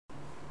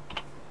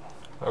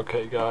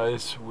Okay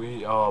guys,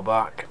 we are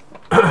back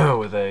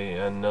with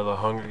another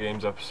Hunger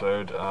Games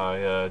episode.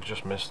 I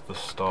just missed the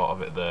start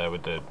of it there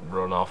with the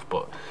run off,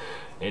 but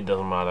it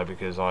doesn't matter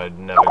because I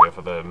never go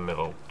for the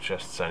middle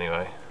chests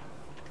anyway.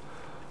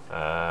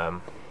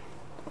 So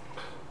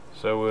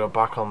we are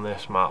back on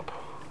this map.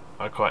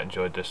 I quite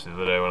enjoyed this the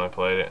other day when I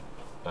played it.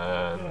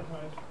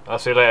 I'll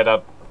see you later,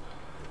 Dad.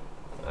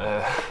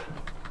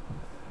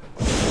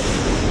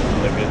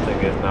 The good thing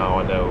is now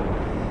I know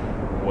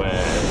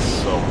where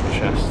some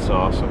chests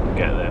are, so I can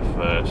get there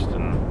first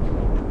and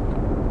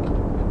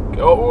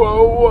go.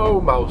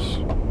 Whoa, mouse!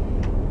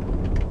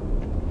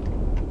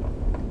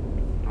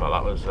 Well,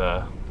 that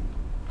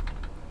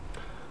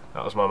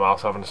was my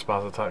mouse having a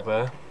spaz attack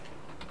there.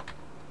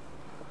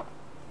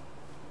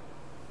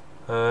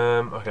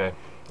 Okay.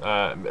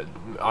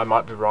 I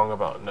might be wrong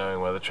about knowing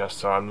where the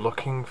chests are. I'm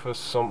looking for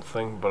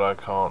something, but I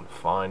can't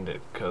find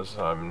it because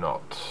I'm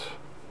not.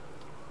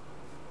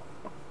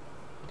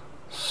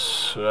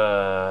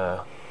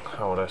 How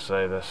would I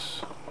say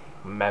this?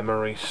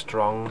 Memory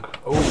strong.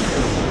 Oh!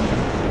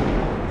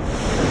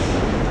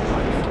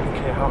 I don't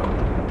care how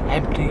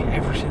empty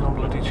every single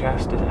bloody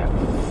chest is. I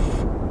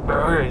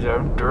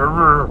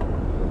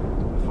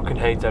fucking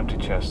hate empty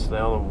chests. They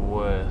are the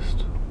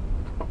worst.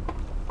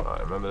 Right,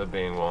 I remember there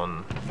being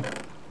one.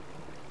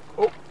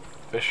 Oh!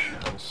 Fish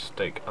and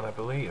steak. And I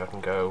believe I can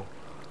go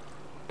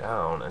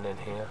down and in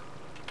here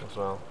as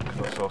well. Because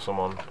I saw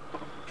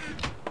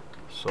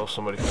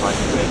somebody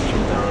fighting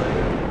bitches down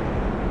here.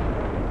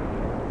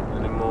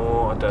 Any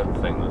more? I don't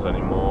think there's any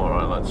more.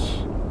 Right,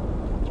 let's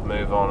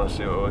move on and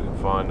see what we can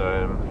find.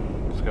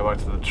 Let's go back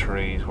to the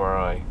trees where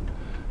I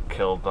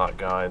killed that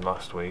guy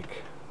last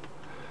week.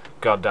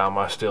 God damn,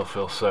 I still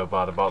feel so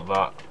bad about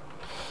that.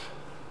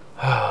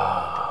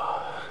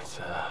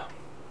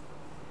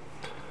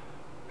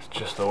 It's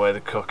just the way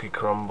the cookie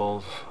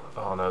crumbles.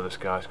 Oh no, this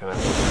guy's gonna.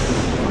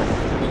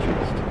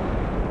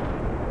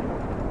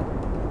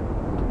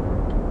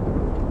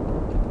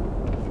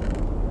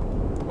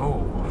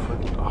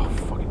 Oh,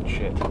 fucking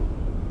shit.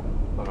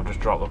 Look, I've just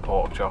dropped the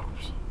pork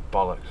chops.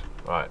 Bollocks.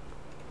 Right.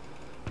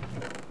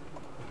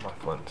 My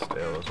flint and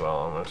steel as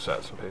well. I'm going to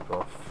set some people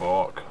off.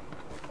 Fork.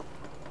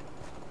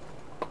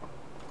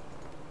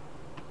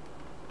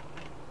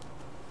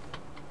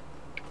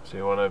 So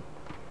you want to...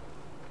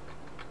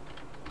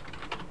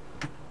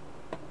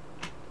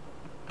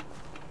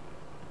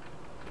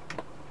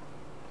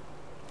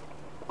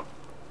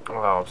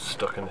 Oh, I'm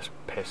stuck in this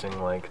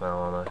pissing lake now,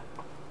 aren't I?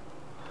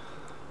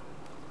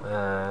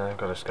 I've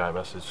got a Skype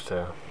message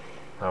too.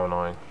 How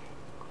annoying.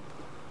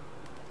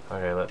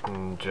 Okay,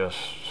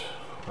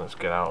 let's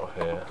get out of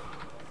here.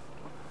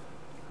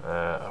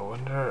 I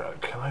wonder,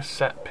 can I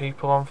set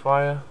people on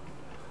fire?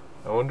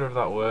 I wonder if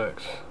that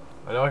works.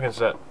 I know I can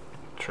set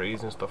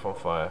trees and stuff on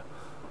fire.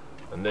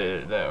 And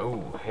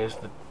oh, here's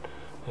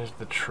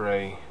the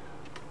tree,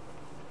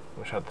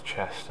 which had the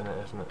chest in it,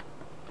 isn't it?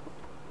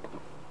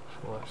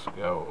 So let's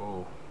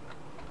go.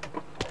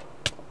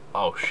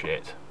 Oh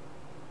shit.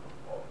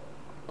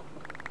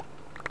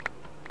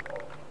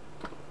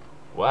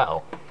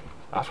 Well,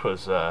 that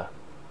was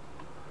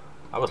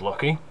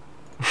lucky.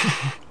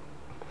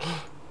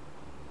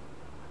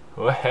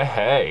 Well,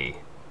 hey,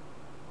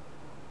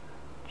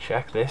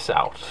 check this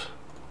out.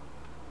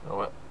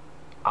 Oh,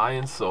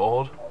 iron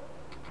sword.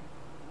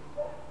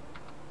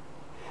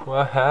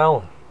 Well,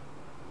 hell,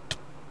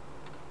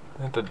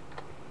 the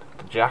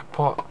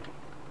jackpot.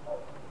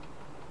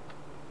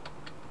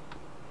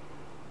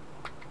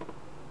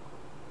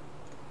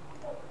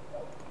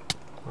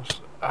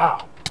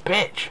 Oh,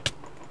 bitch.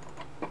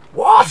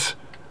 What?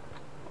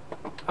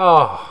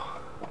 Oh,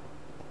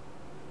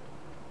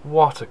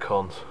 what a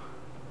cunt.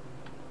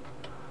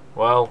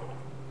 Well,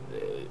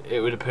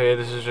 it would appear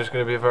this is just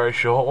going to be a very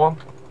short one.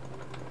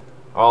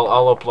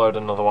 I'll upload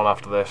another one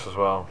after this as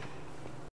well.